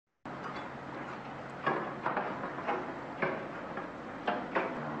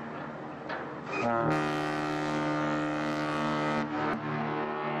I'm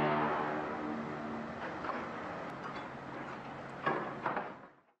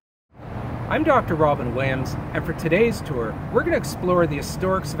Dr. Robin Williams, and for today's tour, we're going to explore the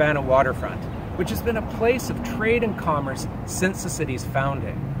historic Savannah waterfront, which has been a place of trade and commerce since the city's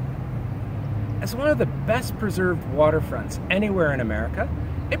founding. As one of the best preserved waterfronts anywhere in America,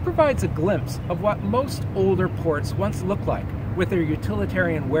 it provides a glimpse of what most older ports once looked like, with their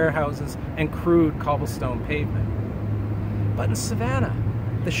utilitarian warehouses and crude cobblestone pavement. But in Savannah,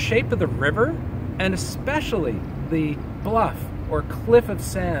 the shape of the river, and especially the bluff or cliff of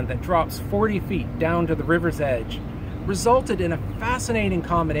sand that drops 40 feet down to the river's edge, resulted in a fascinating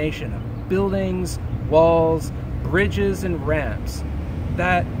combination of buildings, walls, bridges, and ramps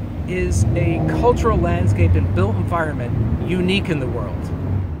that is a cultural landscape and built environment unique in the world.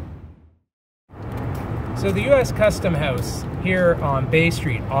 So the U.S. Custom House here on Bay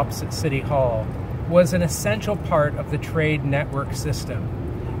Street opposite City Hall was an essential part of the trade network system.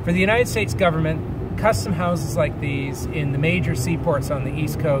 For the United States government, custom houses like these in the major seaports on the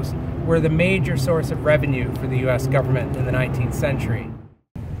East Coast were the major source of revenue for the U.S. government in the 19th century.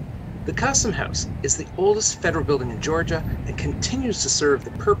 The Custom House is the oldest federal building in Georgia and continues to serve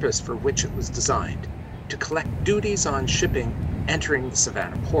the purpose for which it was designed, to collect duties on shipping entering the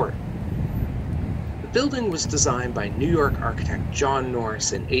Savannah port. The building was designed by New York architect John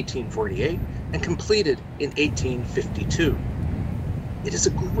Norris in 1848 and completed in 1852. It is a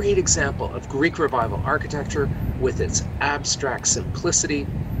great example of Greek Revival architecture with its abstract simplicity,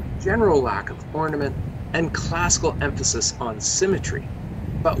 general lack of ornament, and classical emphasis on symmetry,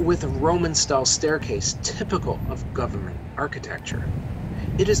 but with a Roman-style staircase typical of government architecture.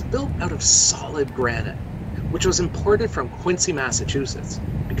 It is built out of solid granite, which was imported from Quincy, Massachusetts,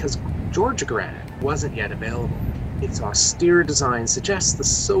 because Georgia granite wasn't yet available. Its austere design suggests the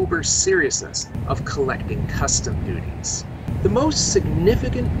sober seriousness of collecting custom duties. The most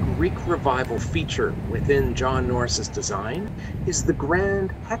significant Greek Revival feature within John Norris's design is the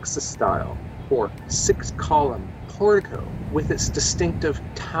grand hexastyle, or six-column portico, with its distinctive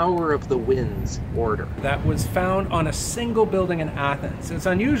Tower of the Winds order. That was found on a single building in Athens. It's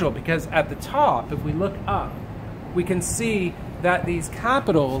unusual because at the top, if we look up, we can see that these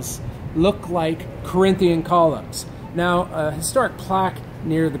capitals look like Corinthian columns. Now, a historic plaque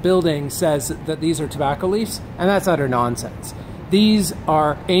near the building says that these are tobacco leaves, and that's utter nonsense. These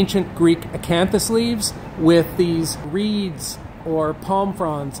are ancient Greek acanthus leaves with these reeds or palm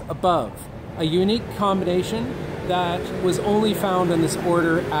fronds above. A unique combination that was only found in this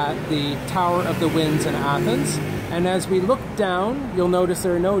order at the Tower of the Winds in Athens. And as we look down, you'll notice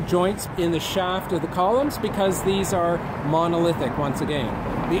there are no joints in the shaft of the columns because these are monolithic once again.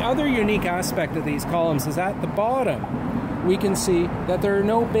 The other unique aspect of these columns is at the bottom, we can see that there are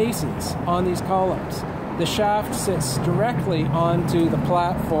no bases on these columns. The shaft sits directly onto the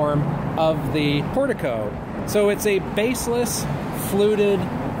platform of the portico. So it's a baseless, fluted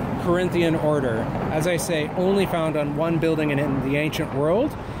Corinthian order. As I say, only found on one building in the ancient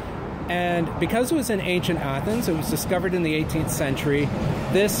world. And because it was in ancient Athens, it was discovered in the 18th century,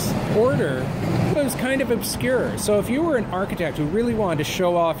 this order was kind of obscure. So if you were an architect who really wanted to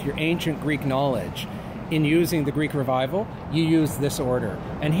show off your ancient Greek knowledge in using the Greek Revival, you use this order.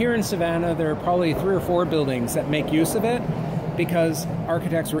 And here in Savannah, there are probably 3 or 4 buildings that make use of it because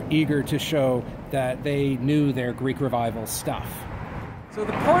architects were eager to show that they knew their Greek Revival stuff. So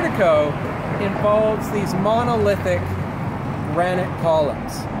the portico involves these monolithic granite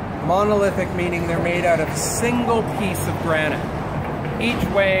columns. Monolithic meaning they're made out of a single piece of granite, each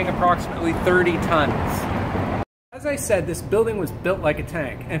weighing approximately 30 tons. As I said, this building was built like a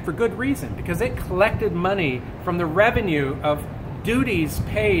tank, and for good reason, because it collected money from the revenue of duties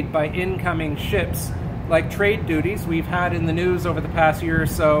paid by incoming ships, like trade duties. We've had in the news over the past year or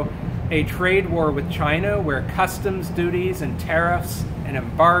so a trade war with China where customs duties and tariffs and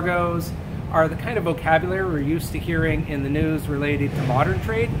embargoes are the kind of vocabulary we're used to hearing in the news related to modern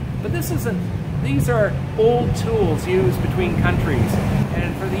trade. But this isn't, these are old tools used between countries.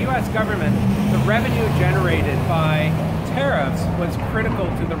 And for the US government, the revenue generated by tariffs was critical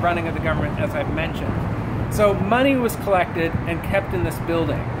to the running of the government, as I've mentioned. So money was collected and kept in this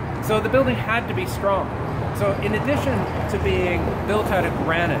building. So the building had to be strong. So in addition to being built out of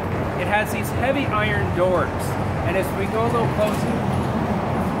granite, it has these heavy iron doors. And as we go a little closer,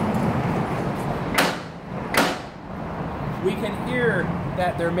 we can hear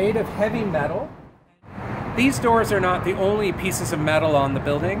that they're made of heavy metal. These doors are not the only pieces of metal on the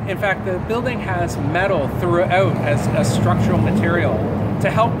building. In fact, the building has metal throughout as a structural material to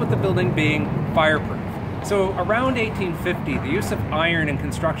help with the building being fireproof. So around 1850, the use of iron in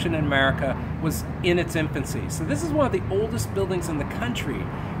construction in America was in its infancy. So this is one of the oldest buildings in the country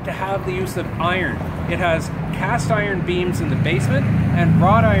to have the use of iron. It has cast iron beams in the basement and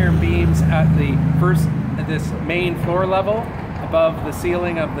wrought iron beams at this main floor level above the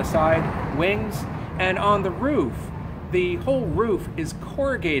ceiling of the side wings. And on the roof, the whole roof is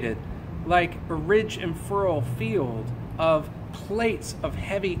corrugated like a ridge and furrow field of plates of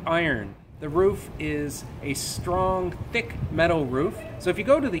heavy iron. The roof is a strong, thick metal roof. So if you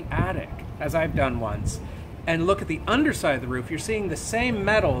go to the attic, as I've done once, and look at the underside of the roof, you're seeing the same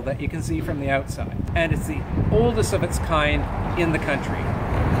metal that you can see from the outside. And it's the oldest of its kind in the country.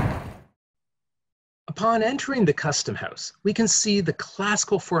 Upon entering the Custom House, we can see the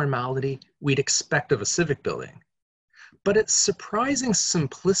classical formality we'd expect of a civic building. But its surprising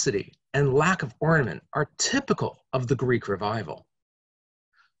simplicity and lack of ornament are typical of the Greek Revival.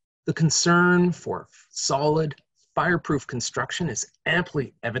 The concern for solid, fireproof construction is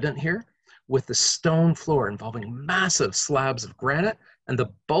amply evident here, with the stone floor involving massive slabs of granite and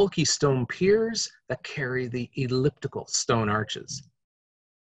the bulky stone piers that carry the elliptical stone arches.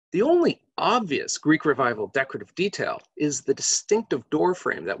 The only obvious Greek Revival decorative detail is the distinctive door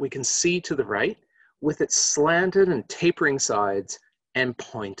frame that we can see to the right, with its slanted and tapering sides and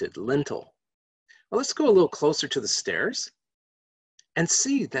pointed lintel. Well, let's go a little closer to the stairs and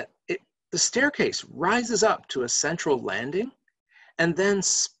see that the staircase rises up to a central landing and then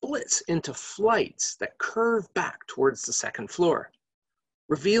splits into flights that curve back towards the second floor,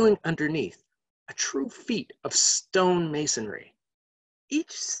 revealing underneath a true feat of stone masonry.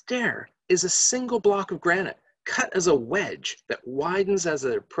 Each stair is a single block of granite cut as a wedge that widens as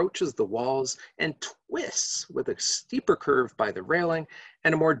it approaches the walls and twists with a steeper curve by the railing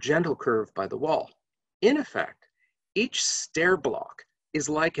and a more gentle curve by the wall. In effect, each stair block is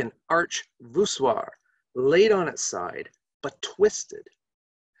like an arch voussoir laid on its side, but twisted.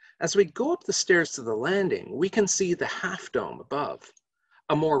 As we go up the stairs to the landing, we can see the half dome above,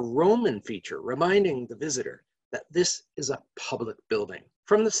 a more Roman feature reminding the visitor that this is a public building.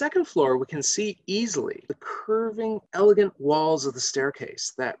 From the second floor, we can see easily the curving, elegant walls of the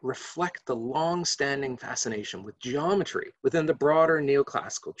staircase that reflect the long-standing fascination with geometry within the broader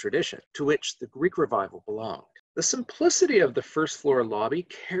neoclassical tradition to which the Greek Revival belonged. The simplicity of the first floor lobby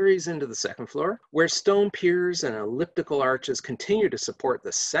carries into the second floor, where stone piers and elliptical arches continue to support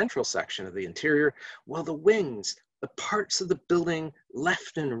the central section of the interior, while the wings, the parts of the building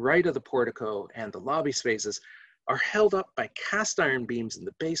left and right of the portico and the lobby spaces, are held up by cast iron beams in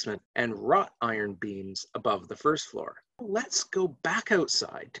the basement and wrought iron beams above the first floor. Let's go back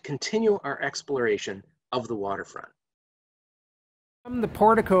outside to continue our exploration of the waterfront. From the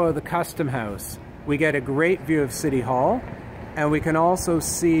portico of the Custom House, we get a great view of City Hall, and we can also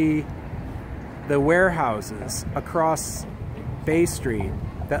see the warehouses across Bay Street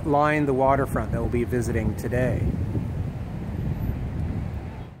that line the waterfront that we'll be visiting today.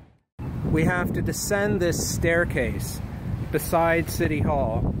 We have to descend this staircase beside City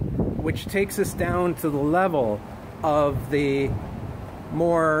Hall, which takes us down to the level of the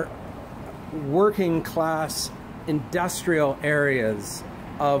more working class industrial areas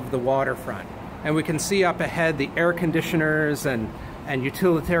of the waterfront. And we can see up ahead the air conditioners and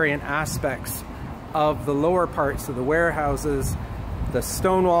utilitarian aspects of the lower parts of the warehouses. The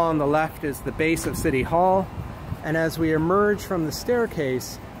stone wall on the left is the base of City Hall. And as we emerge from the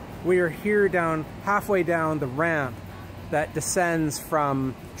staircase, we are here halfway down the ramp that descends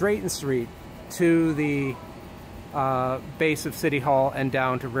from Drayton Street to the base of City Hall and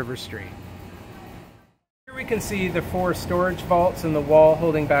down to River Street. Here we can see the 4 storage vaults in the wall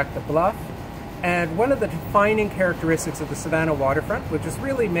holding back the bluff. And one of the defining characteristics of the Savannah waterfront, which just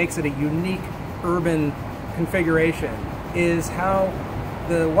really makes it a unique urban configuration, is how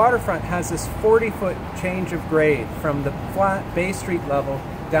the waterfront has this 40-foot change of grade from the flat Bay Street level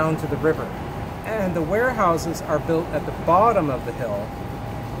down to the river. And the warehouses are built at the bottom of the hill,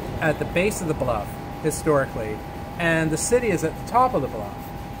 at the base of the bluff, historically, and the city is at the top of the bluff.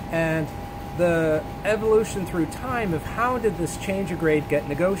 And the evolution through time of how did this change of grade get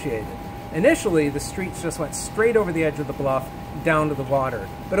negotiated? Initially, the streets just went straight over the edge of the bluff down to the water,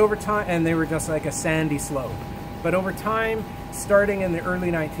 but over time, and they were just like a sandy slope. But over time, starting in the early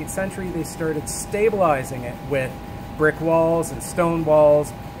 19th century, they started stabilizing it with brick walls and stone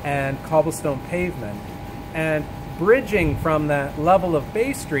walls and cobblestone pavement, and bridging from that level of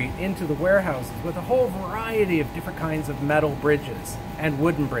Bay Street into the warehouses with a whole variety of different kinds of metal bridges and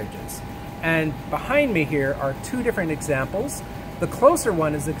wooden bridges. And behind me here are 2 different examples. The closer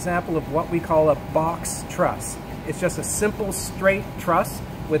one is an example of what we call a box truss. It's just a simple straight truss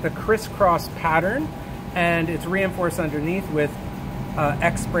with a crisscross pattern, and it's reinforced underneath with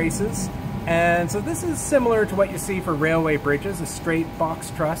X braces. And so this is similar to what you see for railway bridges, a straight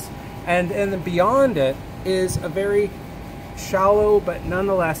box truss. And then beyond it is a very shallow but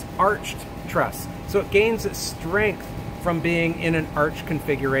nonetheless arched truss. So it gains its strength from being in an arch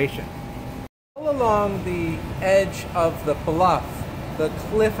configuration. All along the edge of the bluff, the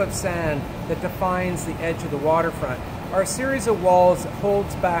cliff of sand that defines the edge of the waterfront, are a series of walls that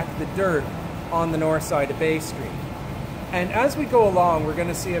holds back the dirt on the north side of Bay Street. And as we go along, we're going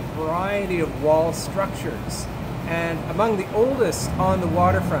to see a variety of wall structures. And among the oldest on the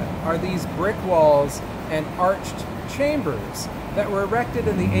waterfront are these brick walls and arched chambers that were erected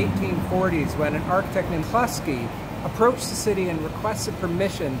in the 1840s when an architect named Husky approached the city and requested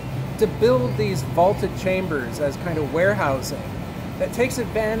permission to build these vaulted chambers as kind of warehousing that takes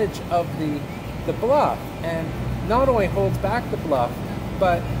advantage of the bluff and not only holds back the bluff,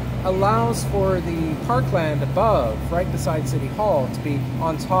 but allows for the parkland above, right beside City Hall, to be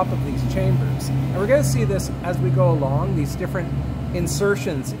on top of these chambers. And we're going to see this as we go along, these different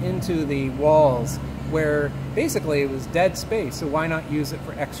insertions into the walls where basically it was dead space, so why not use it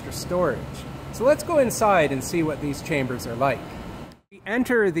for extra storage? So let's go inside and see what these chambers are like. We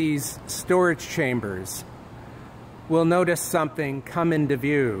enter these storage chambers, we'll notice something come into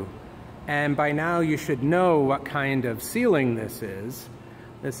view, and by now you should know what kind of ceiling this is.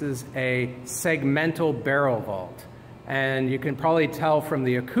 This is a segmental barrel vault, and you can probably tell from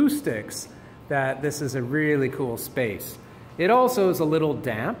the acoustics that this is a really cool space. It also is a little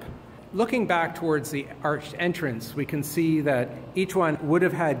damp. Looking back towards the arched entrance, we can see that each one would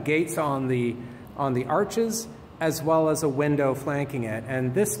have had gates on the arches as well as a window flanking it,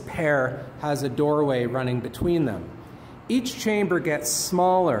 and this pair has a doorway running between them. Each chamber gets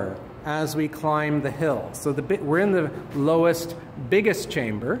smaller as we climb the hill. So we're in the lowest, biggest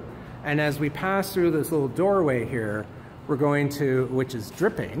chamber, and as we pass through this little doorway here, we're going to, which is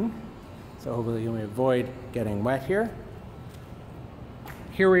dripping, so hopefully you may avoid getting wet here.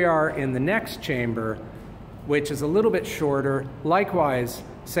 Here we are in the next chamber, which is a little bit shorter, likewise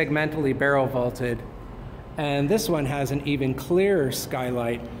segmentally barrel vaulted, and this one has an even clearer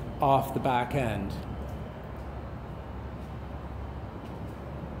skylight off the back end.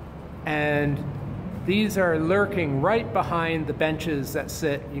 And these are lurking right behind the benches that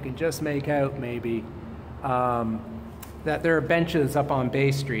sit, you can just make out maybe, that there are benches up on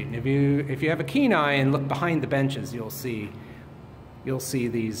Bay Street. And if you have a keen eye and look behind the benches, you'll see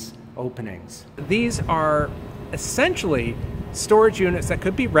these openings. These are essentially storage units that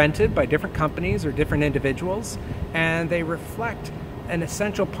could be rented by different companies or different individuals, and they reflect an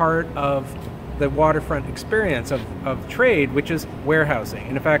essential part of the waterfront experience of trade, which is warehousing.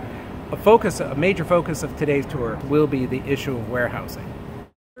 And in fact, a major focus of today's tour will be the issue of warehousing.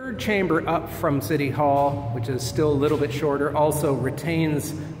 The third chamber up from City Hall, which is still a little bit shorter, also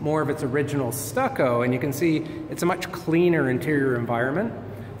retains more of its original stucco, and you can see it's a much cleaner interior environment.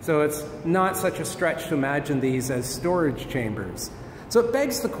 So it's not such a stretch to imagine these as storage chambers. So it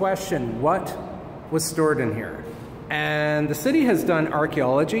begs the question, what was stored in here? And the city has done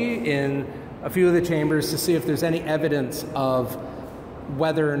archaeology in a few of the chambers to see if there's any evidence of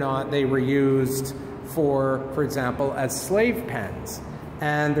whether or not they were used for example, as slave pens.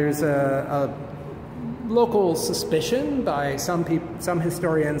 And there's a local suspicion by some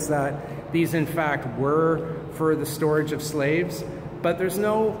historians that these in fact were for the storage of slaves, but there's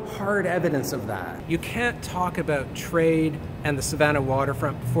no hard evidence of that. You can't talk about trade and the Savannah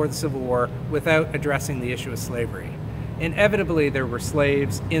waterfront before the Civil War without addressing the issue of slavery. Inevitably, there were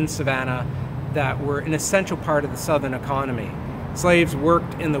slaves in Savannah that were an essential part of the southern economy. Slaves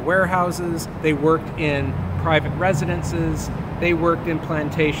worked in the warehouses, they worked in private residences, they worked in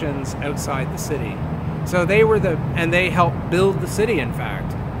plantations outside the city. So and they helped build the city, in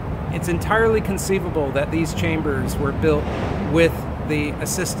fact. It's entirely conceivable that these chambers were built with the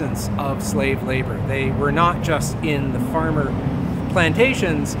assistance of slave labor. They were not just in the farmer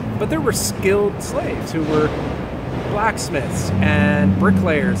plantations, but there were skilled slaves who were blacksmiths and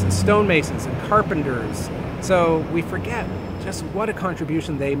bricklayers and stonemasons and carpenters. So we forget just what a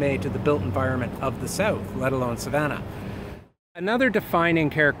contribution they made to the built environment of the South, let alone Savannah. Another defining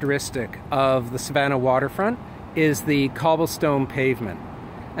characteristic of the Savannah waterfront is the cobblestone pavement.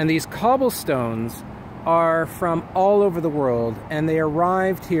 And these cobblestones are from all over the world, and they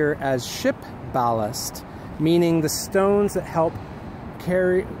arrived here as ship ballast, meaning the stones that help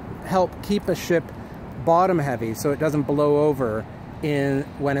keep a ship bottom heavy so it doesn't blow over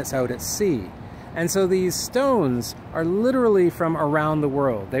when it's out at sea. And so these stones are literally from around the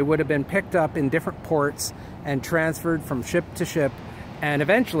world. They would have been picked up in different ports and transferred from ship to ship and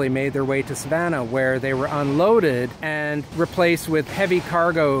eventually made their way to Savannah, where they were unloaded and replaced with heavy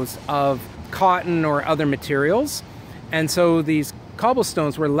cargoes of cotton or other materials. And so these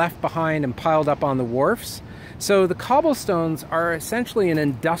cobblestones were left behind and piled up on the wharfs. So the cobblestones are essentially an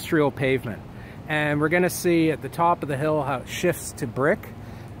industrial pavement. And we're going to see at the top of the hill how it shifts to brick.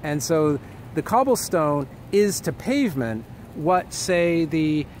 And so the cobblestone is to pavement what, say,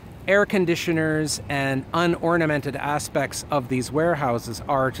 the air conditioners and unornamented aspects of these warehouses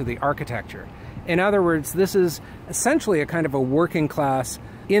are to the architecture. In other words, this is essentially a kind of a working class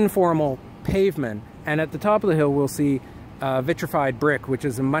informal pavement, and at the top of the hill we'll see vitrified brick, which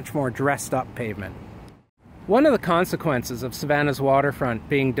is a much more dressed up pavement. One of the consequences of Savannah's waterfront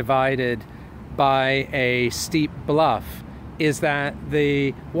being divided by a steep bluff is that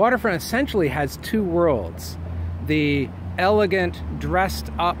the waterfront essentially has two worlds. The elegant, dressed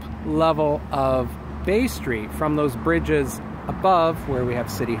up level of Bay Street from those bridges above where we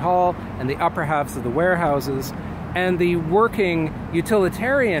have City Hall and the upper halves of the warehouses, and the working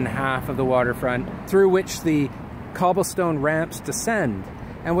utilitarian half of the waterfront through which the cobblestone ramps descend.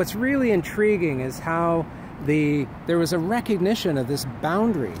 And what's really intriguing is how there was a recognition of this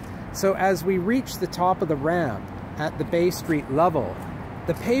boundary. So as we reach the top of the ramp at the Bay Street level,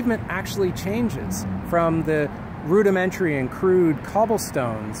 the pavement actually changes from the rudimentary and crude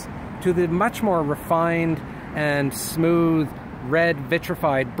cobblestones to the much more refined and smooth red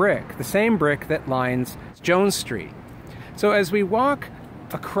vitrified brick, the same brick that lines Jones Street. So as we walk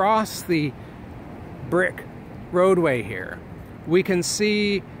across the brick roadway here, we can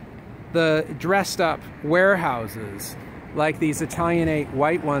see the dressed up warehouses like these Italianate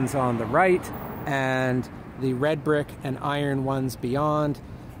white ones on the right and the red brick and iron ones beyond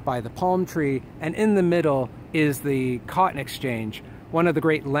by the palm tree, and in the middle is the Cotton Exchange, one of the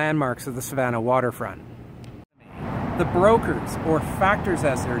great landmarks of the Savannah waterfront. The brokers, or factors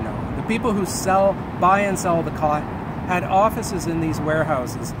as they're known, the people who buy and sell the cotton, had offices in these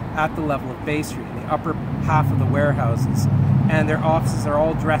warehouses at the level of Bay Street, in the upper half of the warehouses, and their offices are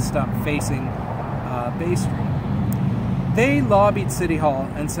all dressed up facing Bay Street. They lobbied City Hall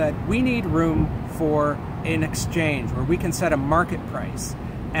and said, we need room for an exchange where we can set a market price.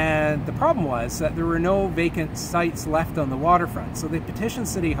 And the problem was that there were no vacant sites left on the waterfront. So they petitioned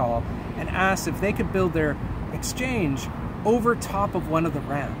City Hall and asked if they could build their exchange over top of one of the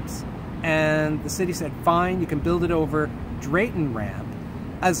ramps. And the city said, fine, you can build it over Drayton Ramp,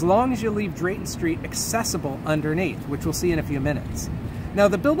 as long as you leave Drayton Street accessible underneath, which we'll see in a few minutes. Now,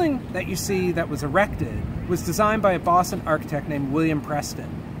 the building that you see that was erected was designed by a Boston architect named William Preston,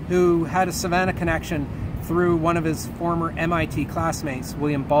 who had a Savannah connection through one of his former MIT classmates,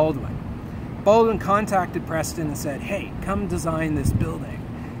 William Baldwin. Baldwin contacted Preston and said, hey, come design this building.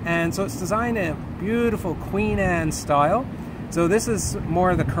 And so it's designed in a beautiful Queen Anne style. So this is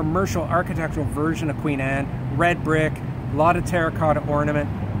more the commercial architectural version of Queen Anne. Red brick, a lot of terracotta ornament,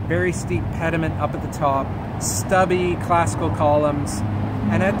 very steep pediment up at the top, stubby classical columns.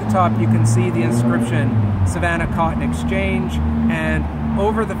 And at the top you can see the inscription, Savannah Cotton Exchange, and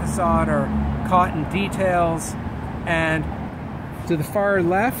over the facade are cotton details. And to the far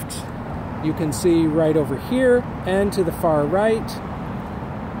left, you can see right over here, and to the far right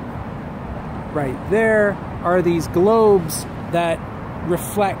there, are these globes that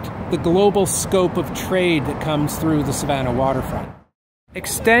reflect the global scope of trade that comes through the Savannah waterfront.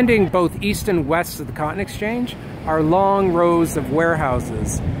 Extending both east and west of the Cotton Exchange are long rows of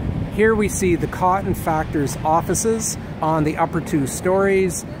warehouses. Here we see the cotton factor's offices on the upper 2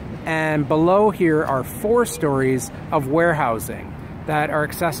 stories, and below here are 4 stories of warehousing that are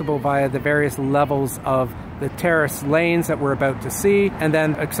accessible via the various levels of the terrace lanes that we're about to see, and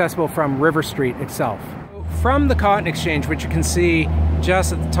then accessible from River Street itself. From the Cotton Exchange, which you can see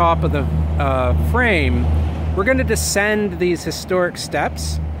just at the top of the frame, we're going to descend these historic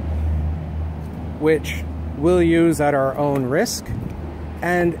steps, which we'll use at our own risk.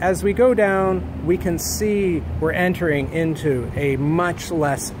 And as we go down, we can see we're entering into a much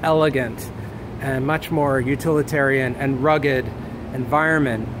less elegant and much more utilitarian and rugged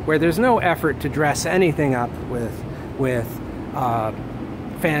environment, where there's no effort to dress anything up with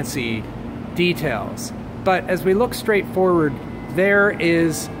fancy details. But as we look straight forward, there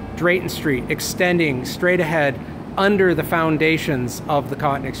is Drayton Street extending straight ahead under the foundations of the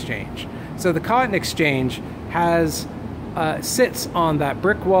Cotton Exchange. So the Cotton Exchange has sits on that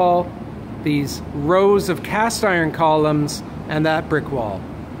brick wall, these rows of cast iron columns, and that brick wall.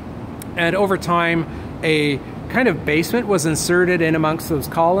 And over time, a kind of basement was inserted in amongst those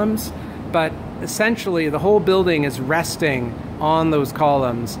columns, but essentially the whole building is resting on those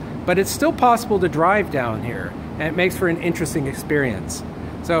columns. But it's still possible to drive down here, and it makes for an interesting experience.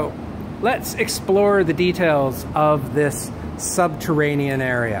 So let's explore the details of this subterranean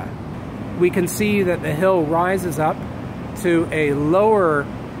area. We can see that the hill rises up to a lower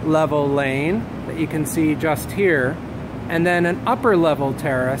level lane that you can see just here, and then an upper level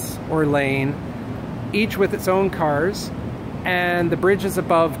terrace or lane, each with its own cars, and the bridges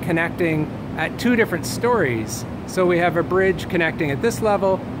above connecting at 2 different stories. So we have a bridge connecting at this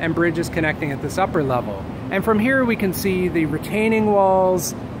level and bridges connecting at this upper level. And from here we can see the retaining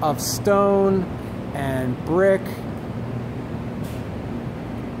walls of stone and brick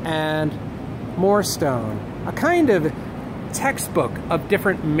and more stone. A kind of textbook of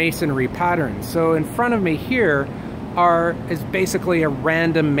different masonry patterns. So in front of me here is basically a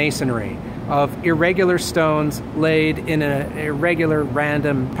random masonry of irregular stones laid in an irregular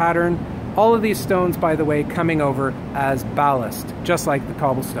random pattern. All of these stones, by the way, coming over as ballast, just like the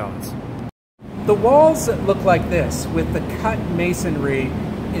cobblestones. The walls that look like this, with the cut masonry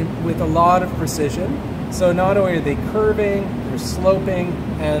with a lot of precision. So not only are they curving, they're sloping,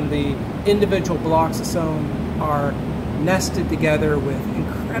 and the individual blocks of stone are nested together with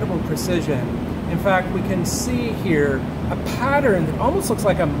incredible precision. In fact, we can see here a pattern that almost looks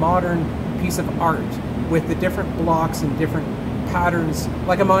like a modern piece of art with the different blocks and different patterns,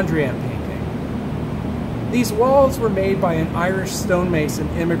 like a Mondrian painting. These walls were made by an Irish stonemason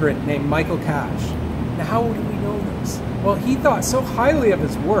immigrant named Michael Cash. Now, how do we know this? Well, he thought so highly of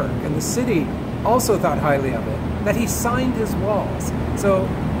his work, and the city also thought highly of it, that he signed his walls. So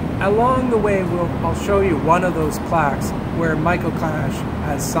along the way, I'll show you one of those plaques where Michael Cash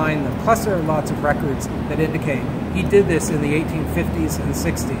has signed them. Plus there are lots of records that indicate he did this in the 1850s and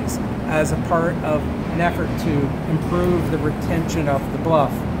 60s as a part of an effort to improve the retention of the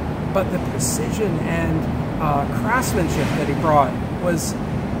bluff. But the precision and craftsmanship that he brought was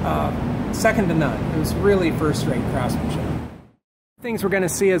second to none. It was really first-rate craftsmanship. Things we're going to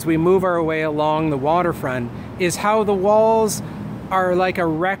see as we move our way along the waterfront is how the walls are like a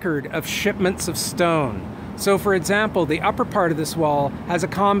record of shipments of stone. So for example, the upper part of this wall has a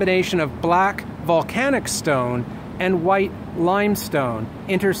combination of black volcanic stone and white limestone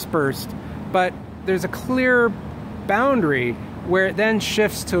interspersed, but there's a clear boundary where it then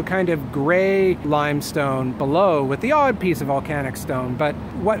shifts to a kind of gray limestone below with the odd piece of volcanic stone. But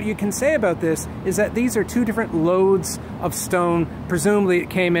what you can say about this is that these are 2 different loads of stone, presumably it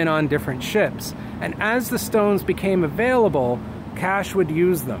came in on different ships. And as the stones became available, Cash would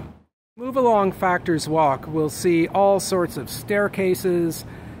use them. Move along Factor's Walk, we'll see all sorts of staircases,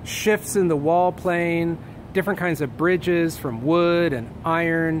 shifts in the wall plane, different kinds of bridges from wood and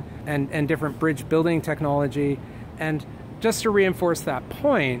iron, and different bridge building technology. And just to reinforce that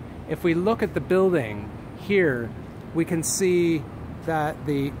point, if we look at the building here, we can see that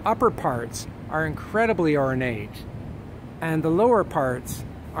the upper parts are incredibly ornate and the lower parts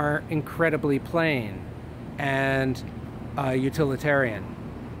are incredibly plain and utilitarian.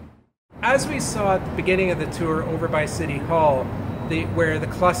 As we saw at the beginning of the tour over by City Hall, where the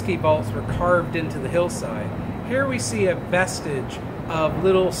Kluski vaults were carved into the hillside, here we see a vestige of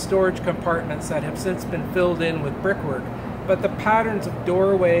little storage compartments that have since been filled in with brickwork. But the patterns of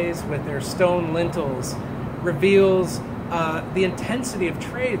doorways with their stone lintels reveals the intensity of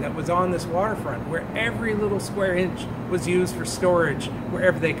trade that was on this waterfront, where every little square inch was used for storage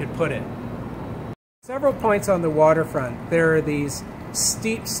wherever they could put it. Several points on the waterfront, there are these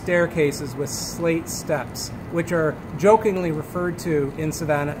steep staircases with slate steps, which are jokingly referred to in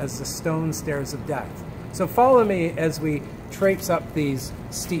Savannah as the stone stairs of death. So follow me as we traipse up these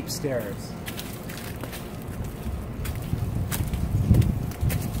steep stairs.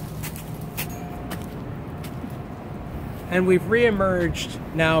 And we've re-emerged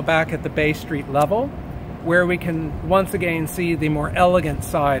now back at the Bay Street level, where we can once again see the more elegant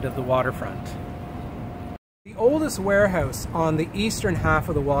side of the waterfront. The oldest warehouse on the eastern half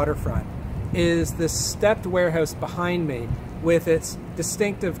of the waterfront is this stepped warehouse behind me with its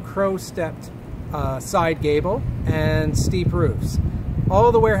distinctive crow-stepped side gable and steep roofs.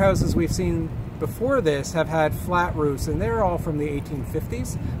 All the warehouses we've seen before this have had flat roofs, and they're all from the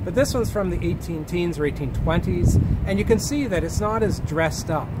 1850s, but this one's from the 18-teens or 1820s, and you can see that it's not as dressed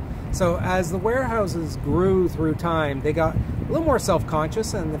up. So as the warehouses grew through time, they got a little more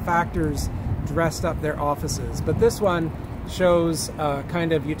self-conscious, and the factors dressed up their offices. But this one shows a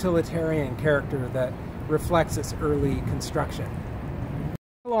kind of utilitarian character that reflects its early construction.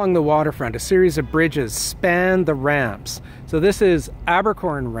 Along the waterfront, a series of bridges span the ramps. So this is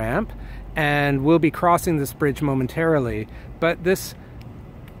Abercorn Ramp, and we'll be crossing this bridge momentarily, but this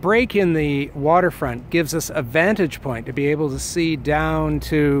break in the waterfront gives us a vantage point to be able to see down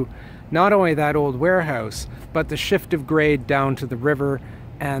to not only that old warehouse, but the shift of grade down to the river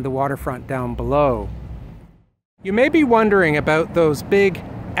and the waterfront down below. You may be wondering about those big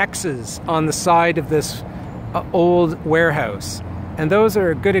X's on the side of this old warehouse. And those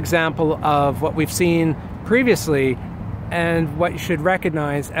are a good example of what we've seen previously and what you should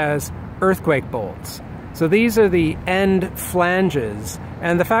recognize as earthquake bolts. So these are the end flanges,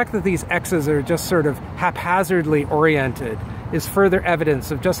 and the fact that these X's are just sort of haphazardly oriented is further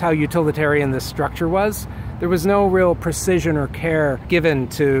evidence of just how utilitarian this structure was. There was no real precision or care given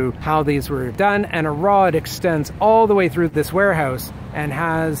to how these were done, and a rod extends all the way through this warehouse and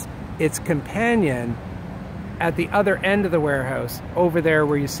has its companion at the other end of the warehouse, over there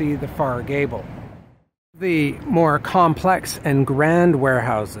where you see the far gable. The more complex and grand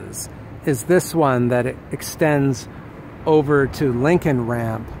warehouses is this one that extends over to Lincoln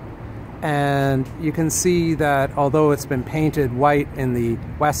Ramp. And you can see that although it's been painted white in the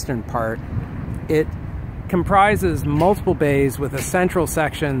western part, it comprises multiple bays with a central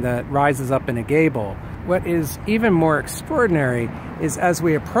section that rises up in a gable. What is even more extraordinary is as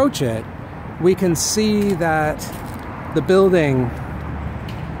we approach it, we can see that the building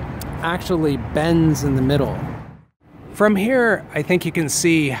actually bends in the middle. From here, I think you can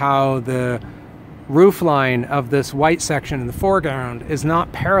see how the roof line of this white section in the foreground is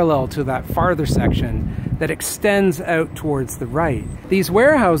not parallel to that farther section that extends out towards the right. These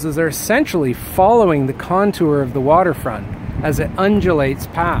warehouses are essentially following the contour of the waterfront as it undulates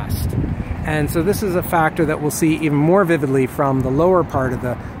past. And so this is a factor that we'll see even more vividly from the lower part of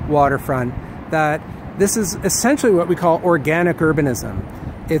the waterfront, that this is essentially what we call organic urbanism.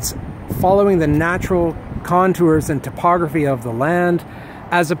 It's following the natural contours and topography of the land,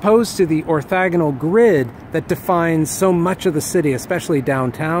 as opposed to the orthogonal grid that defines so much of the city, especially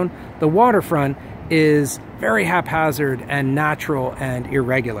downtown. The waterfront is very haphazard and natural and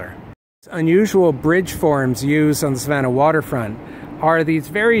irregular. Unusual bridge forms used on the Savannah waterfront are these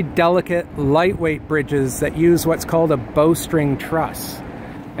very delicate, lightweight bridges that use what's called a bowstring truss.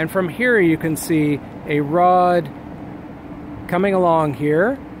 And from here you can see a rod coming along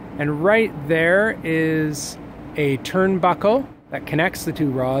here, and right there is a turnbuckle that connects the two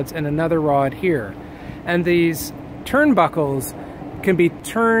rods and another rod here. And these turnbuckles can be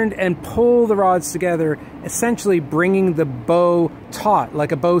turned and pull the rods together, essentially bringing the bow taut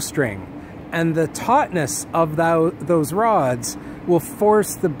like a bowstring. And the tautness of those rods will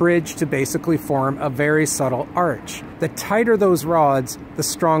force the bridge to basically form a very subtle arch. The tighter those rods, the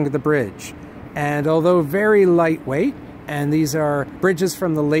stronger the bridge. And although very lightweight, and these are bridges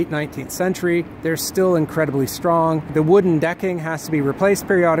from the late 19th century, they're still incredibly strong. The wooden decking has to be replaced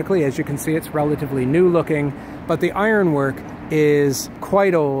periodically. As you can see, it's relatively new looking, but the ironwork is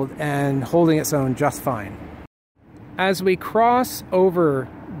quite old and holding its own just fine. As we cross over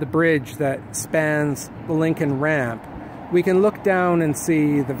the bridge that spans the Lincoln Ramp, we can look down and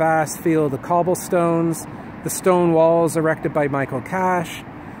see the vast field of cobblestones, the stone walls erected by Michael Cash,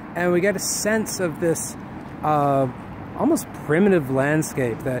 and we get a sense of this almost primitive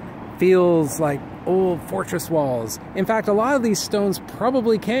landscape that feels like old fortress walls. In fact, a lot of these stones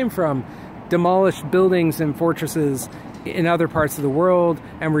probably came from demolished buildings and fortresses in other parts of the world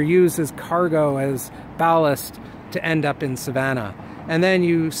and were used as cargo, as ballast to end up in Savannah. And then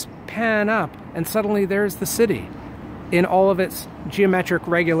you pan up and suddenly there's the city in all of its geometric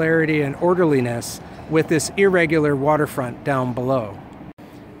regularity and orderliness, with this irregular waterfront down below.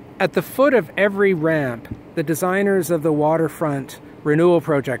 At the foot of every ramp, the designers of the waterfront renewal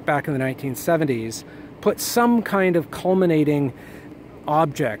project back in the 1970s put some kind of culminating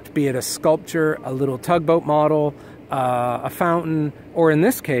object, be it a sculpture, a little tugboat model, a fountain, or in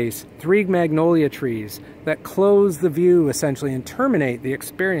this case, 3 magnolia trees that close the view essentially and terminate the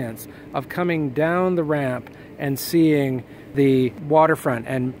experience of coming down the ramp and seeing the waterfront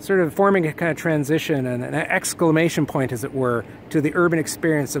and sort of forming a kind of transition and an exclamation point, as it were, to the urban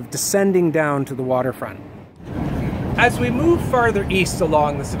experience of descending down to the waterfront. As we move farther east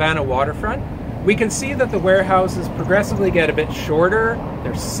along the Savannah waterfront, we can see that the warehouses progressively get a bit shorter,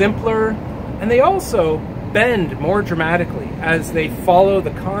 they're simpler, and they also bend more dramatically as they follow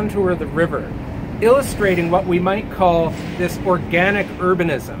the contour of the river, illustrating what we might call this organic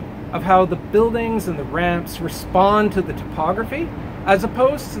urbanism of how the buildings and the ramps respond to the topography as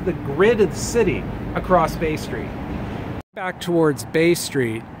opposed to the grid of the city across Bay Street. Back towards Bay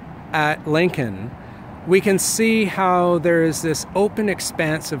Street at Lincoln, we can see how there is this open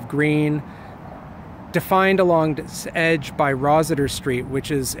expanse of green defined along its edge by Rossiter Street, which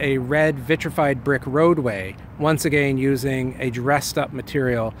is a red vitrified brick roadway, once again using a dressed up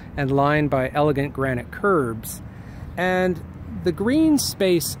material and lined by elegant granite curbs. And the green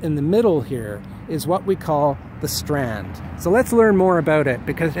space in the middle here is what we call the Strand. So let's learn more about it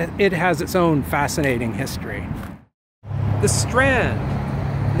because it has its own fascinating history. The Strand,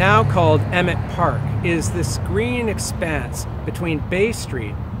 now called Emmett Park, is this green expanse between Bay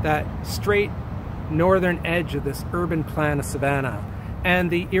Street, that straight northern edge of this urban plan of Savannah, and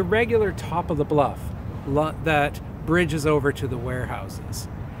the irregular top of the bluff that bridges over to the warehouses.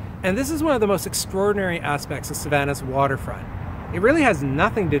 And this is one of the most extraordinary aspects of Savannah's waterfront. It really has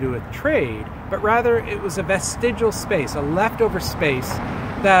nothing to do with trade, but rather it was a vestigial space, a leftover space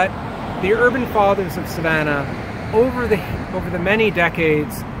that the urban fathers of Savannah, over the many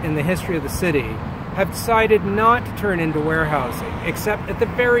decades in the history of the city, have decided not to turn into warehousing, except at the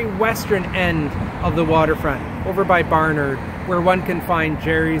very western end of the waterfront, over by Barnard, where one can find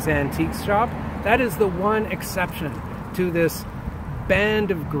Jerry's Antique Shop. That is the one exception to this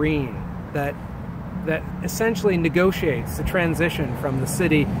band of green that essentially negotiates the transition from the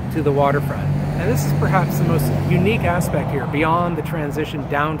city to the waterfront. And this is perhaps the most unique aspect here, beyond the transition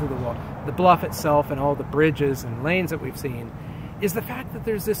down to the bluff itself and all the bridges and lanes that we've seen, is the fact that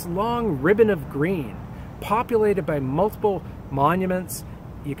there's this long ribbon of green populated by multiple monuments.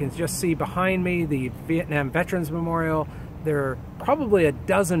 You can just see behind me the Vietnam Veterans Memorial. There are probably a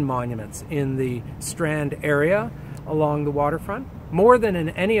dozen monuments in the Strand area along the waterfront, more than in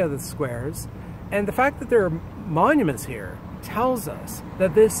any of the squares. And the fact that there are monuments here tells us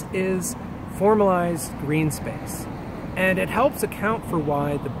that this is formalized green space. And it helps account for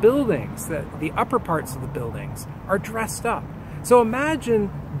why the buildings, the upper parts of the buildings, are dressed up. So imagine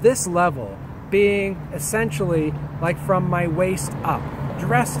this level being essentially like from my waist up,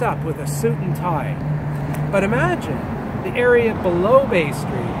 dressed up with a suit and tie. But imagine the area below Bay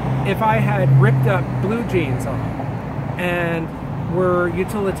Street if I had ripped up blue jeans on and were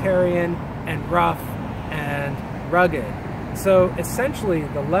utilitarian and rough and rugged. So essentially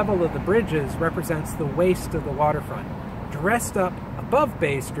the level of the bridges represents the waist of the waterfront, dressed up above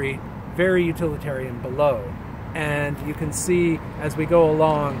Bay Street, very utilitarian below. And you can see as we go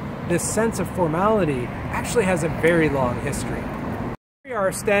along, this sense of formality actually has a very long history. We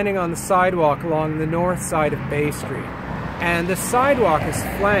are standing on the sidewalk along the north side of Bay Street, and the sidewalk is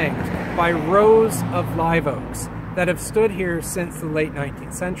flanked by rows of live oaks that have stood here since the late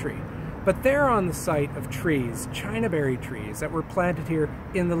 19th century. But they're on the site of trees, chinaberry trees, that were planted here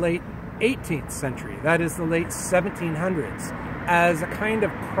in the late 18th century, that is the late 1700s, as a kind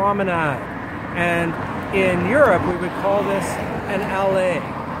of promenade. And in Europe, we would call this an allée,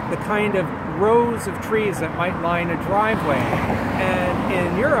 the kind of rows of trees that might line a driveway. And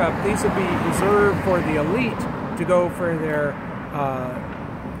in Europe, these would be reserved for the elite to go for their,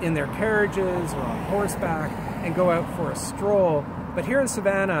 in their carriages or on horseback and go out for a stroll. But here in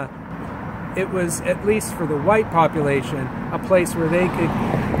Savannah, it was, at least for the white population, a place where they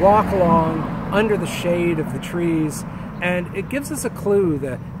could walk along under the shade of the trees. And it gives us a clue,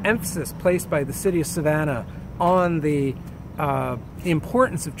 the emphasis placed by the city of Savannah on the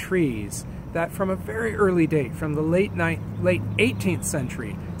importance of trees, that from a very early date, from the late 18th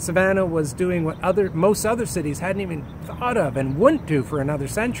century, Savannah was doing what most other cities hadn't even thought of and wouldn't do for another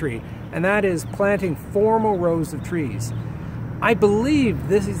century, and that is planting formal rows of trees. I believe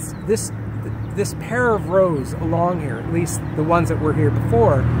this pair of rows along here, at least the ones that were here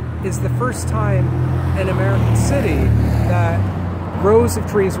before, is the first time in American city that rows of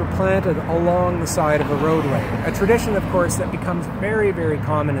trees were planted along the side of a roadway. A tradition, of course, that becomes very, very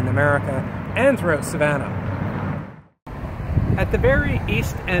common in America and throughout Savannah. At the very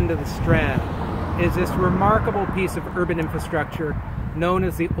east end of the Strand is this remarkable piece of urban infrastructure known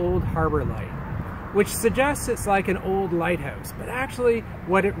as the Old Harbor Light, which suggests it's like an old lighthouse, but actually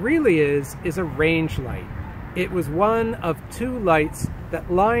what it really is a range light. It was one of two lights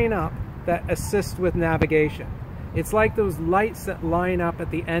that line up that assist with navigation. It's like those lights that line up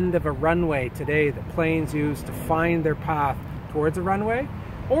at the end of a runway today that planes use to find their path towards a runway.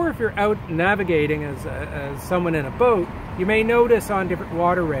 Or if you're out navigating as someone in a boat, you may notice on different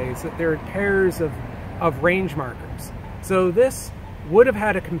waterways that there are pairs of range markers. So this would have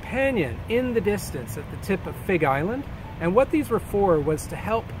had a companion in the distance at the tip of Fig Island, and what these were for was to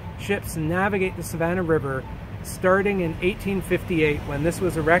help ships navigate the Savannah River starting in 1858 when this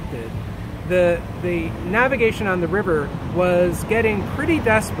was erected. The navigation on the river was getting pretty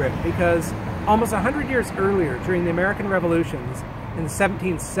desperate because almost 100 years earlier, during the American Revolutions in the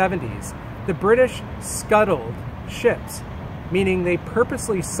 1770s, the British scuttled ships, meaning they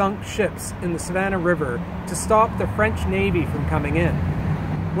purposely sunk ships in the Savannah River to stop the French Navy from coming in.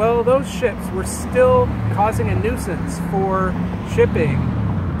 Well, those ships were still causing a nuisance for shipping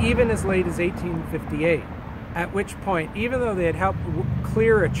even as late as 1858. at which point, even though they had helped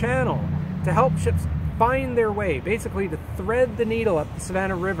clear a channel to help ships find their way, basically to thread the needle up the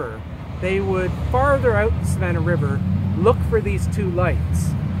Savannah River, they would farther out the Savannah River look for these two lights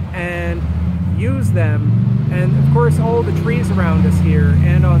and use them. And of course, all the trees around us here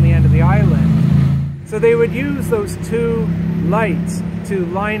and on the end of the island. So they would use those two lights to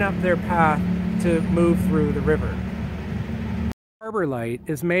line up their path to move through the river. The harbor light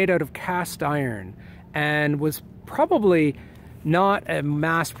is made out of cast iron and was probably not a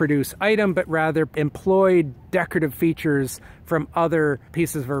mass-produced item, but rather employed decorative features from other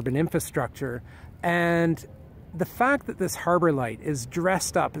pieces of urban infrastructure. And the fact that this harbor light is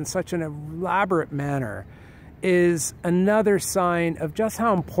dressed up in such an elaborate manner is another sign of just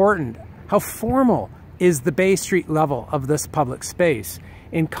how important, how formal is the Bay Street level of this public space,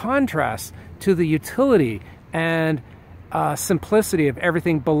 in contrast to the utility and simplicity of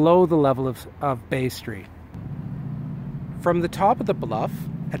everything below the level of Bay Street. From the top of the bluff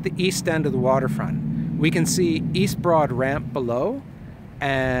at the east end of the waterfront, we can see East Broad Ramp below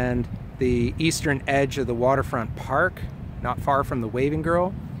and the eastern edge of the waterfront park, not far from the Waving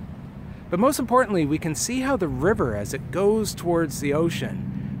Girl. But most importantly, we can see how the river, as it goes towards the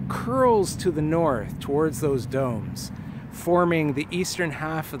ocean, curls to the north towards those domes, forming the eastern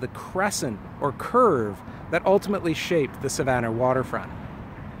half of the crescent or curve that ultimately shaped the Savannah waterfront.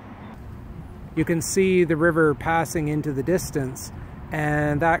 You can see the river passing into the distance,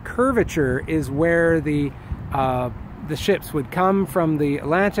 and that curvature is where the ships would come from the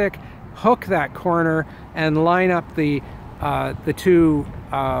Atlantic, hook that corner, and line up the two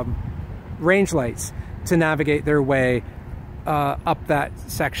range lights to navigate their way up that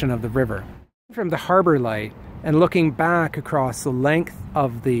section of the river. From the harbor light and looking back across the length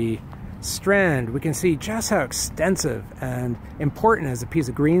of the strand, we can see just how extensive and important as a piece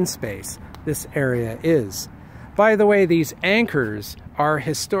of green space this area is. By the way, these anchors are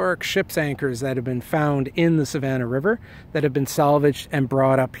historic ship's anchors that have been found in the Savannah River that have been salvaged and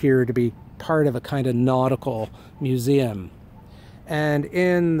brought up here to be part of a kind of nautical museum. And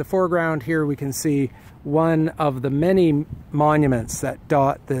in the foreground here we can see one of the many monuments that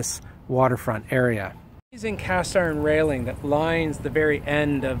dot this waterfront area. Amazing cast iron railing that lines the very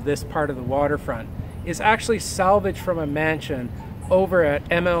end of this part of the waterfront is actually salvaged from a mansion over at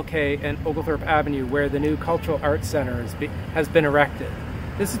MLK and Oglethorpe Avenue, where the new Cultural Arts Center has been erected.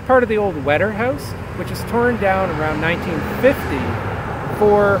 This is part of the old Wetter House, which was torn down around 1950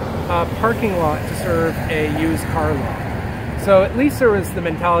 for a parking lot to serve a used car lot. So at least there was the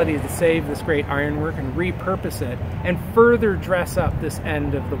mentality to save this great ironwork and repurpose it and further dress up this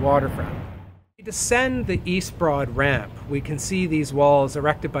end of the waterfront. We descend the East Broad Ramp. We can see these walls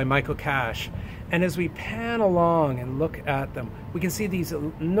erected by Michael Cash. And as we pan along and look at them, we can see these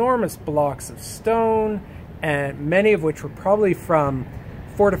enormous blocks of stone, and many of which were probably from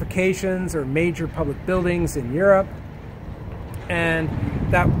fortifications or major public buildings in Europe. And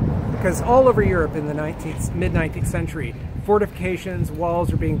that, because all over Europe in the mid-19th century, fortifications,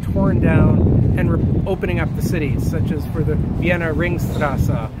 walls are being torn down and opening up the cities, such as for the Vienna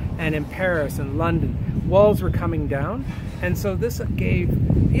Ringstrasse and in Paris and London. Walls were coming down, and so this gave,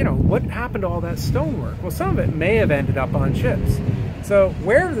 you know, what happened to all that stonework? Well, some of it may have ended up on ships. So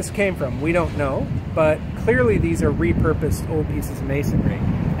where this came from, we don't know, but clearly these are repurposed old pieces of masonry.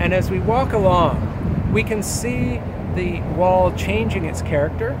 And as we walk along, we can see the wall changing its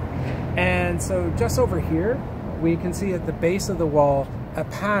character. And so just over here, we can see at the base of the wall a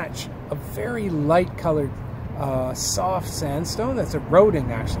patch of very light colored soft sandstone that's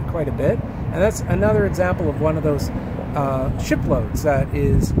eroding actually quite a bit. And that's another example of one of those shiploads that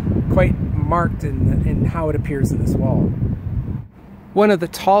is quite marked in how it appears in this wall. One of the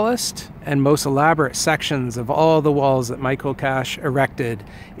tallest and most elaborate sections of all the walls that Michael Cash erected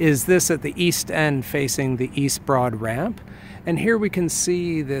is this at the east end facing the East Broad Ramp. And here we can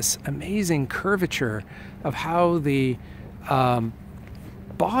see this amazing curvature of how the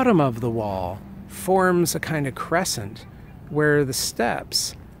bottom of the wall forms a kind of crescent where the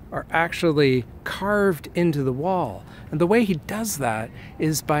steps are actually carved into the wall. And the way he does that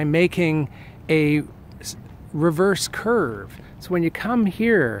is by making a reverse curve. So when you come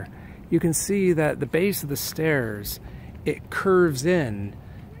here, you can see that the base of the stairs, it curves in.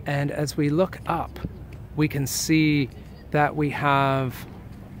 And as we look up, we can see that we have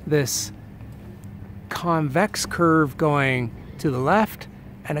this convex curve going to the left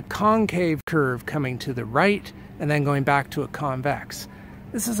and a concave curve coming to the right and then going back to a convex.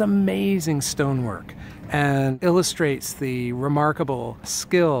 This is amazing stonework and illustrates the remarkable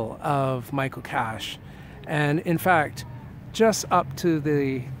skill of Michael Cash. And in fact, just up to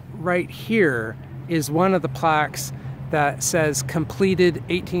the right here is one of the plaques that says completed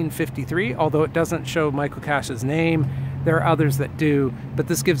 1853, although it doesn't show Michael Cash's name. There are others that do, but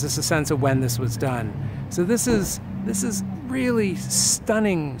this gives us a sense of when this was done. So this is really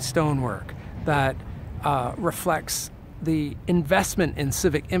stunning stonework that reflects the investment in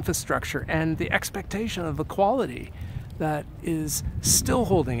civic infrastructure and the expectation of the quality that is still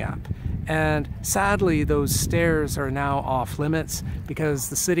holding up. And sadly, those stairs are now off limits because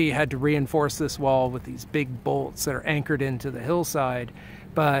the city had to reinforce this wall with these big bolts that are anchored into the hillside.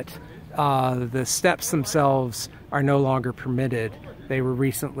 But the steps themselves are no longer permitted. They were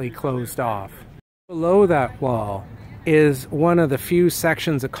recently closed off. Below that wall is one of the few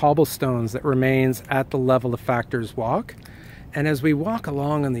sections of cobblestones that remains at the level of Factor's Walk. And as we walk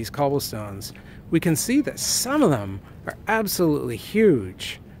along on these cobblestones, we can see that some of them are absolutely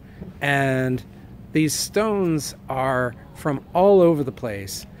huge. And these stones are from all over the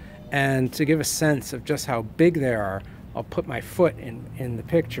place. And to give a sense of just how big they are, I'll put my foot in the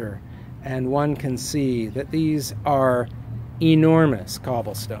picture, and one can see that these are enormous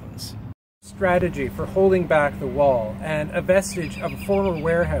cobblestones. Strategy for holding back the wall, and a vestige of a former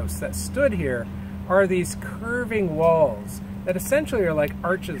warehouse that stood here, are these curving walls that essentially are like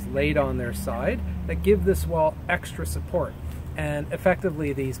arches laid on their side that give this wall extra support. And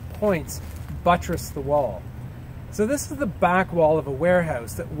effectively these points buttress the wall. So this is the back wall of a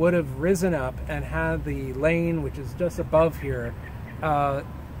warehouse that would have risen up and had the lane, which is just above here,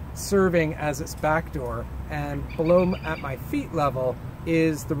 serving as its back door, and below at my feet level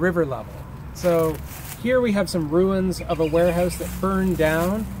is the river level. So here we have some ruins of a warehouse that burned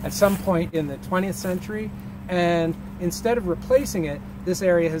down at some point in the 20th century, and instead of replacing it, this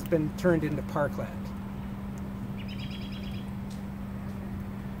area has been turned into parkland.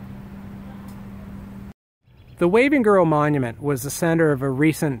 The Waving Girl Monument was the center of a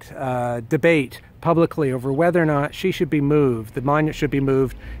recent debate publicly over whether or not she should be moved. The monument should be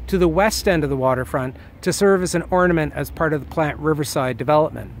moved to the west end of the waterfront to serve as an ornament as part of the Plant Riverside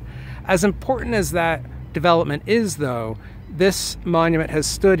development. As important as that development is, though, this monument has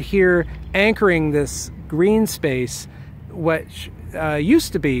stood here anchoring this green space, which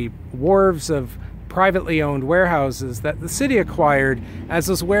used to be wharves of privately owned warehouses that the city acquired. As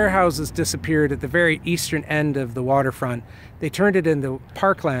those warehouses disappeared at the very eastern end of the waterfront, they turned it into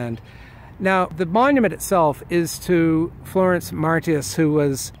parkland. Now, the monument itself is to Florence Martius, who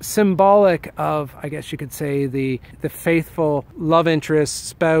was symbolic of, I guess you could say, the faithful love interest,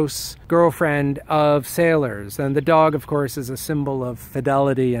 spouse, girlfriend of sailors. And the dog, of course, is a symbol of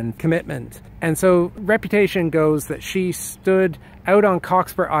fidelity and commitment. And so reputation goes that she stood out on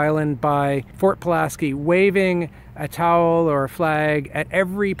Cockspur Island by Fort Pulaski, waving a towel or a flag at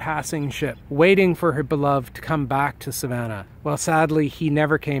every passing ship, waiting for her beloved to come back to Savannah. Well, sadly, he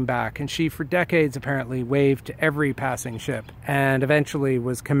never came back, and she for decades apparently waved to every passing ship, and eventually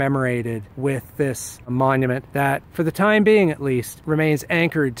was commemorated with this monument that, for the time being at least, remains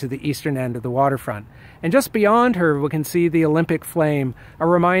anchored to the eastern end of the waterfront. And just beyond her, we can see the Olympic flame, a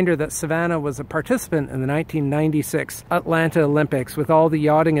reminder that Savannah was a participant in the 1996 Atlanta Olympics, with all the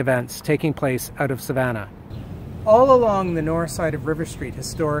yachting events taking place out of Savannah. All along the north side of River Street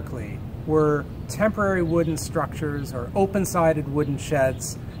historically were temporary wooden structures or open-sided wooden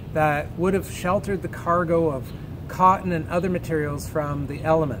sheds that would have sheltered the cargo of cotton and other materials from the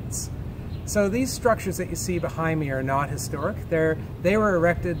elements. So these structures that you see behind me are not historic. They were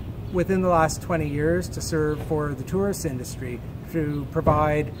erected within the last 20 years to serve for the tourist industry, to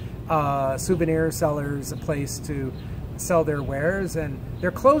provide souvenir sellers a place to sell their wares, and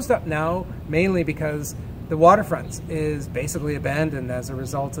they're closed up now mainly because the waterfront is basically abandoned as a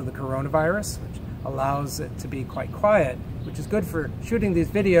result of the coronavirus, which allows it to be quite quiet, which is good for shooting these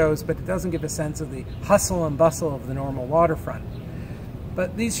videos, but it doesn't give a sense of the hustle and bustle of the normal waterfront.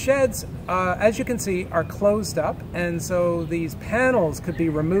 But these sheds, as you can see, are closed up, and so these panels could be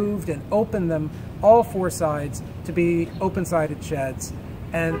removed and open them all four sides to be open-sided sheds.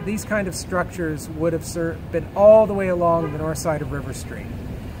 And these kind of structures would have been all the way along the north side of River Street.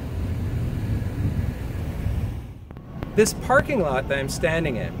 This parking lot that I'm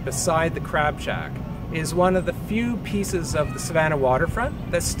standing in, beside the Crab Shack, is one of the few pieces of the Savannah waterfront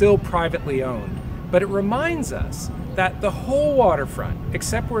that's still privately owned. But it reminds us that the whole waterfront,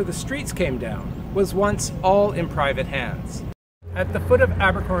 except where the streets came down, was once all in private hands. At the foot of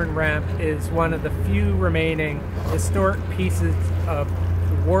Abercorn Ramp is one of the few remaining historic pieces of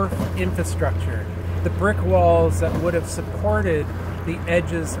wharf infrastructure, the brick walls that would have supported the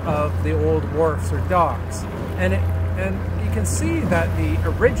edges of the old wharfs or docks. And you can see that the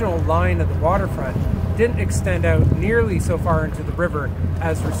original line of the waterfront didn't extend out nearly so far into the river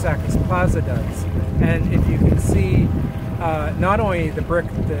as Rusacas Plaza does. And if you can see not only the brick,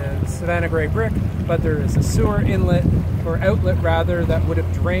 the Savannah Grey brick, but there is a sewer inlet, or outlet rather, that would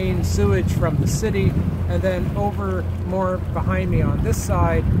have drained sewage from the city. And then over more behind me on this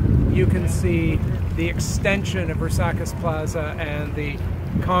side, you can see the extension of Rusacas Plaza and the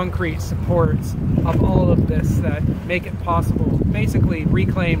concrete supports of all of this that make it possible, basically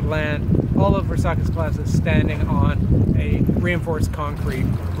reclaimed land. All of Rusacas Plaza is standing on a reinforced concrete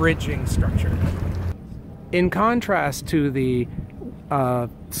bridging structure. In contrast to the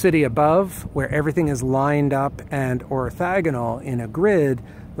city above, where everything is lined up and orthogonal in a grid,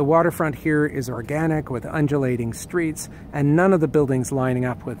 the waterfront here is organic with undulating streets and none of the buildings lining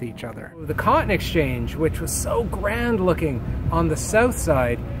up with each other. The Cotton Exchange, which was so grand looking on the south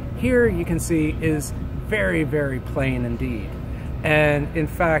side, here you can see is very, very plain indeed. And in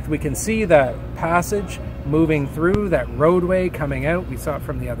fact, we can see that passage moving through, that roadway coming out. We saw it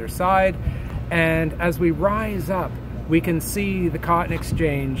from the other side. And as we rise up, we can see the Cotton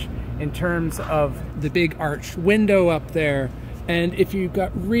Exchange in terms of the big arched window up there. And if you've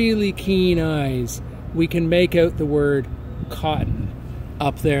got really keen eyes, we can make out the word cotton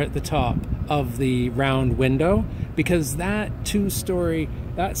up there at the top of the round window, because that two-story,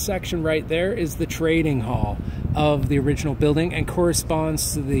 that section right there is the trading hall of the original building and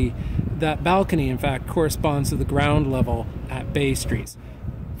corresponds to that balcony, in fact, corresponds to the ground level at Bay Street.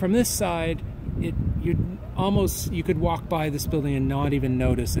 From this side, you could walk by this building and not even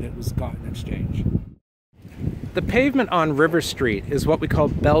notice that it was Cotton Exchange. The pavement on River Street is what we call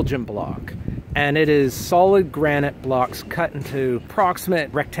Belgian block, and it is solid granite blocks cut into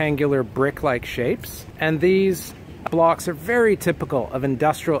approximate rectangular brick-like shapes, and these blocks are very typical of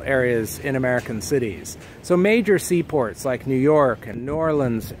industrial areas in American cities. So major seaports like New York and New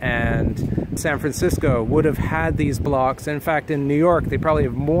Orleans and San Francisco would have had these blocks. In fact, in New York, they probably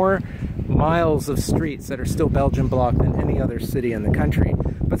have more miles of streets that are still Belgian block than any other city in the country.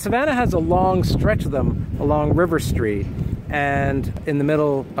 But Savannah has a long stretch of them along River Street, and in the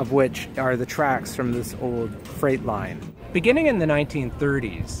middle of which are the tracks from this old freight line. Beginning in the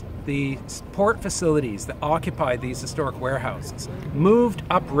 1930s, the port facilities that occupied these historic warehouses moved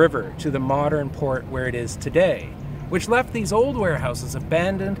upriver to the modern port where it is today, which left these old warehouses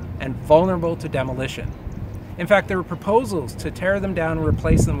abandoned and vulnerable to demolition. In fact, there were proposals to tear them down and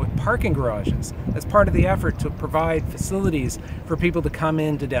replace them with parking garages as part of the effort to provide facilities for people to come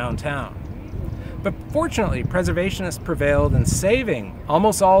into downtown. But fortunately, preservationists prevailed in saving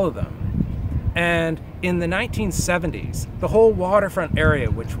almost all of them. And in the 1970s, the whole waterfront area,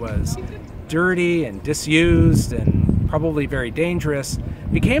 which was dirty and disused and probably very dangerous,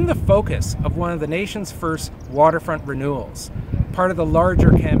 became the focus of one of the nation's first waterfront renewals, part of the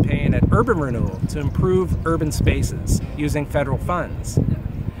larger campaign at Urban Renewal to improve urban spaces using federal funds.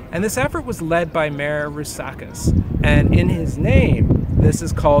 And this effort was led by Mayor Rusacas, and in his name, this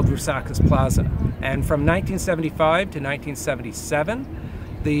is called Rusacas Plaza. And from 1975 to 1977,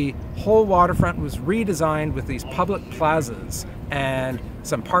 the whole waterfront was redesigned with these public plazas and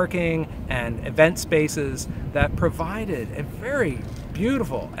some parking and event spaces that provided a very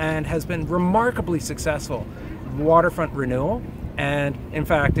beautiful and has been remarkably successful waterfront renewal. And in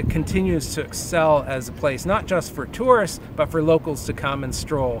fact, it continues to excel as a place not just for tourists, but for locals to come and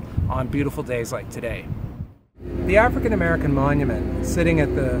stroll on beautiful days like today. The African American Monument, sitting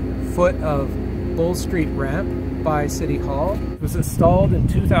at the foot of Bull Street Ramp by City Hall, was installed in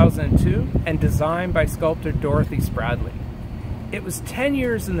 2002 and designed by sculptor Dorothy Spradley. It was 10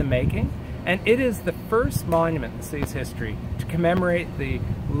 years in the making, and it is the first monument in the city's history to commemorate the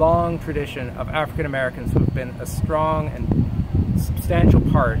long tradition of African Americans who have been a strong and substantial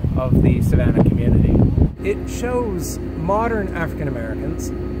part of the Savannah community. It shows modern African Americans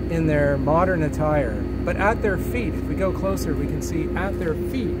in their modern attire, but at their feet, if we go closer, we can see at their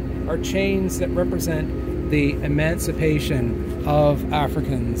feet are chains that represent the emancipation of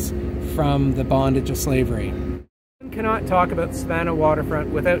Africans from the bondage of slavery. One cannot talk about Savannah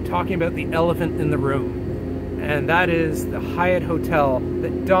waterfront without talking about the elephant in the room, and that is the Hyatt Hotel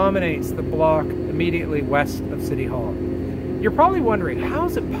that dominates the block immediately west of City Hall. You're probably wondering, how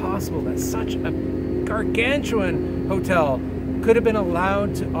is it possible that such a gargantuan hotel could have been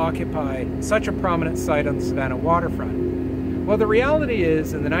allowed to occupy such a prominent site on the Savannah waterfront? Well, the reality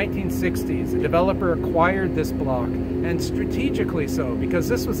is, in the 1960s, a developer acquired this block, and strategically so, because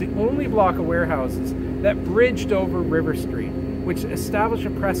this was the only block of warehouses that bridged over River Street, which established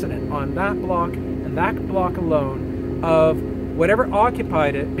a precedent on that block and that block alone of whatever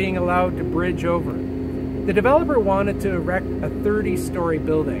occupied it being allowed to bridge over. The developer wanted to erect a 30-story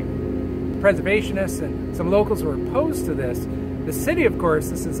building. Preservationists and some locals were opposed to this. The city, of course,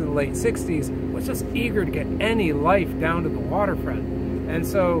 this is in the late 60s, was just eager to get any life down to the waterfront. And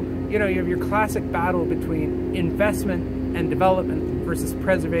so, you know, you have your classic battle between investment and development versus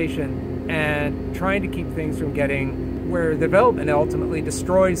preservation and trying to keep things from getting where the development ultimately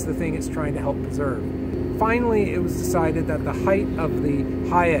destroys the thing it's trying to help preserve. Finally, it was decided that the height of the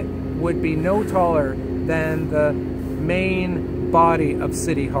Hyatt would be no taller than the main body of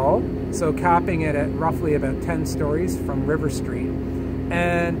City Hall, so capping it at roughly about 10 stories from River Street.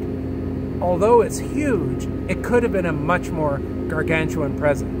 And although it's huge, it could have been a much more gargantuan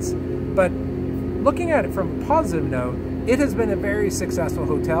presence. But looking at it from a positive note, it has been a very successful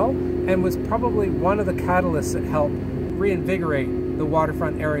hotel and was probably one of the catalysts that helped reinvigorate the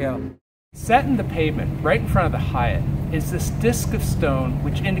waterfront area. Set in the pavement right in front of the Hyatt is this disc of stone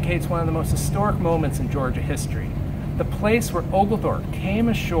which indicates one of the most historic moments in Georgia history. The place where Oglethorpe came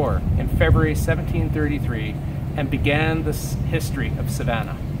ashore in February 1733 and began the history of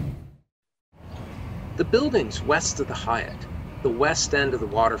Savannah. The buildings west of the Hyatt, the west end of the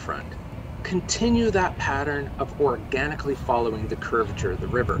waterfront, continue that pattern of organically following the curvature of the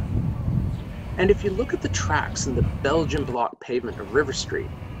river. And if you look at the tracks in the Belgian block pavement of River Street,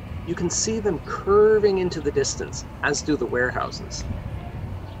 you can see them curving into the distance, as do the warehouses.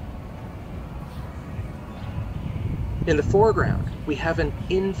 In the foreground, we have an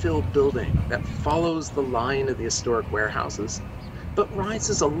infill building that follows the line of the historic warehouses, but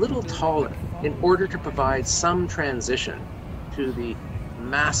rises a little taller in order to provide some transition to the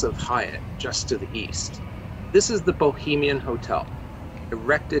massive Hyatt just to the east. This is the Bohemian Hotel,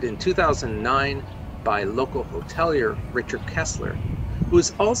 erected in 2009 by local hotelier Richard Kessler, who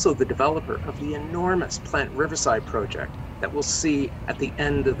is also the developer of the enormous Plant Riverside project that we'll see at the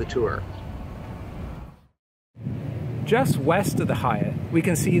end of the tour. Just west of the Hyatt, we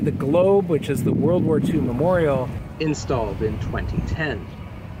can see the Globe, which is the World War II memorial, installed in 2010.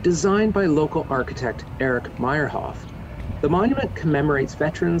 Designed by local architect Eric Meyerhoff, the monument commemorates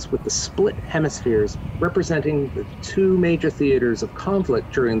veterans with the split hemispheres representing the two major theaters of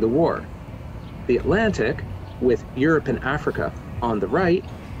conflict during the war: the Atlantic, with Europe and Africa on the right,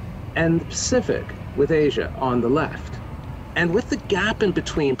 and the Pacific, with Asia on the left, and with the gap in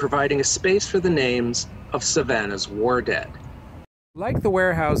between providing a space for the names of Savannah's war dead. Like the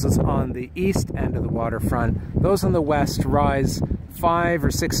warehouses on the east end of the waterfront, those on the west rise 5 or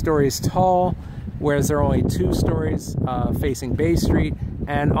 6 stories tall, whereas there are only 2 stories facing Bay Street,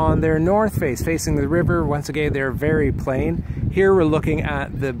 and on their north face, facing the river, once again, they're very plain. Here we're looking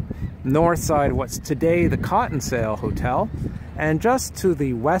at the north side of what's today the Cotton Sale Hotel, and just to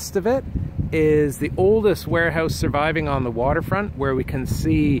the west of it is the oldest warehouse surviving on the waterfront, where we can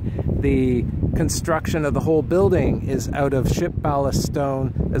see the construction of the whole building is out of ship ballast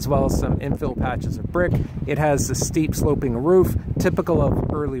stone, as well as some infill patches of brick. It has a steep sloping roof, typical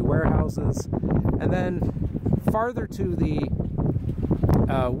of early warehouses. And then farther to the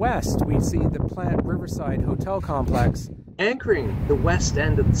west, we see the Plant Riverside Hotel complex. Anchoring the west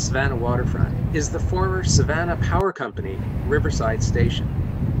end of the Savannah waterfront is the former Savannah Power Company Riverside Station.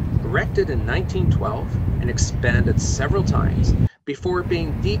 Erected in 1912 and expanded several times before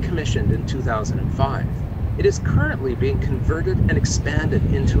being decommissioned in 2005, it is currently being converted and expanded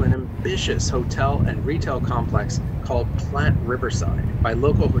into an ambitious hotel and retail complex called Plant Riverside by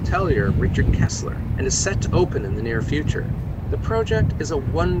local hotelier Richard Kessler, and is set to open in the near future. The project is a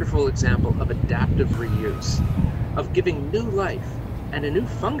wonderful example of adaptive reuse, of giving new life and a new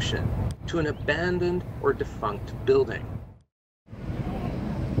function to an abandoned or defunct building.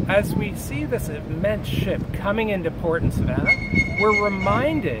 As we see this immense ship coming into port in Savannah, we're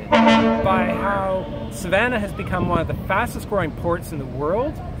reminded by how Savannah has become one of the fastest growing ports in the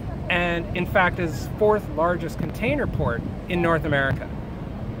world, and in fact is 4th largest container port in North America.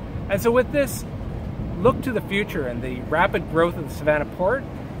 And so with this look to the future and the rapid growth of the Savannah port,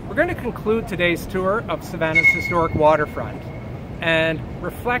 we're going to conclude today's tour of Savannah's historic waterfront and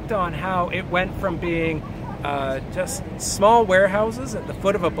reflect on how it went from being just small warehouses at the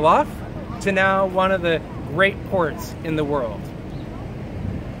foot of a bluff to now one of the great ports in the world.